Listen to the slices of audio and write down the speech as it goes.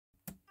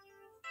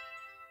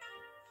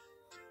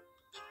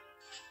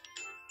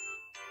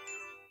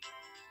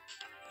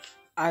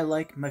I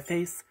like my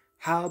face.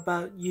 How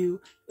about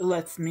you? It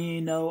lets me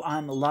know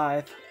I'm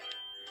alive.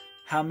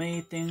 How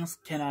many things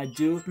can I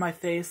do with my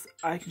face?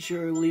 I can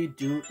surely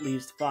do at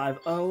least 5.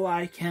 Oh,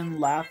 I can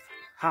laugh,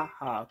 ha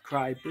ha,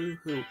 cry, boo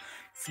hoo,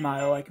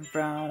 smile, I can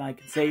frown, I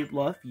can say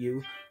love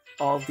you.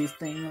 All of these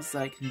things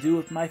I can do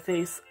with my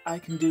face, I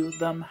can do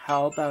them.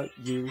 How about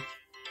you?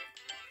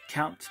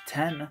 Count to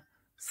 10.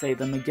 Say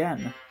them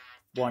again.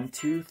 1,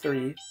 2,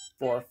 3,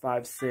 4,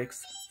 5,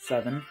 6,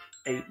 7,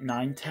 8,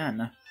 9,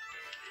 10.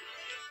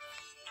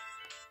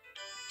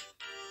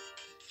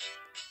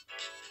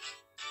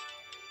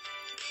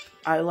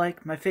 I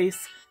like my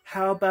face.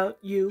 How about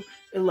you?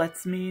 It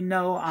lets me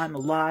know I'm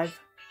alive.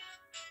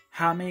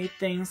 How many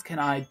things can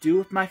I do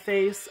with my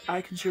face?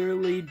 I can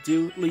surely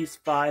do at least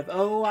 5.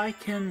 Oh, I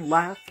can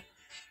laugh,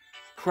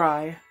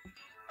 cry,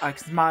 I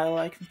can smile,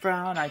 I can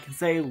frown, I can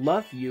say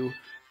love you.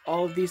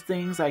 All of these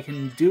things I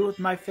can do with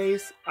my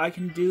face, I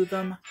can do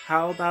them.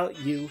 How about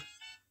you?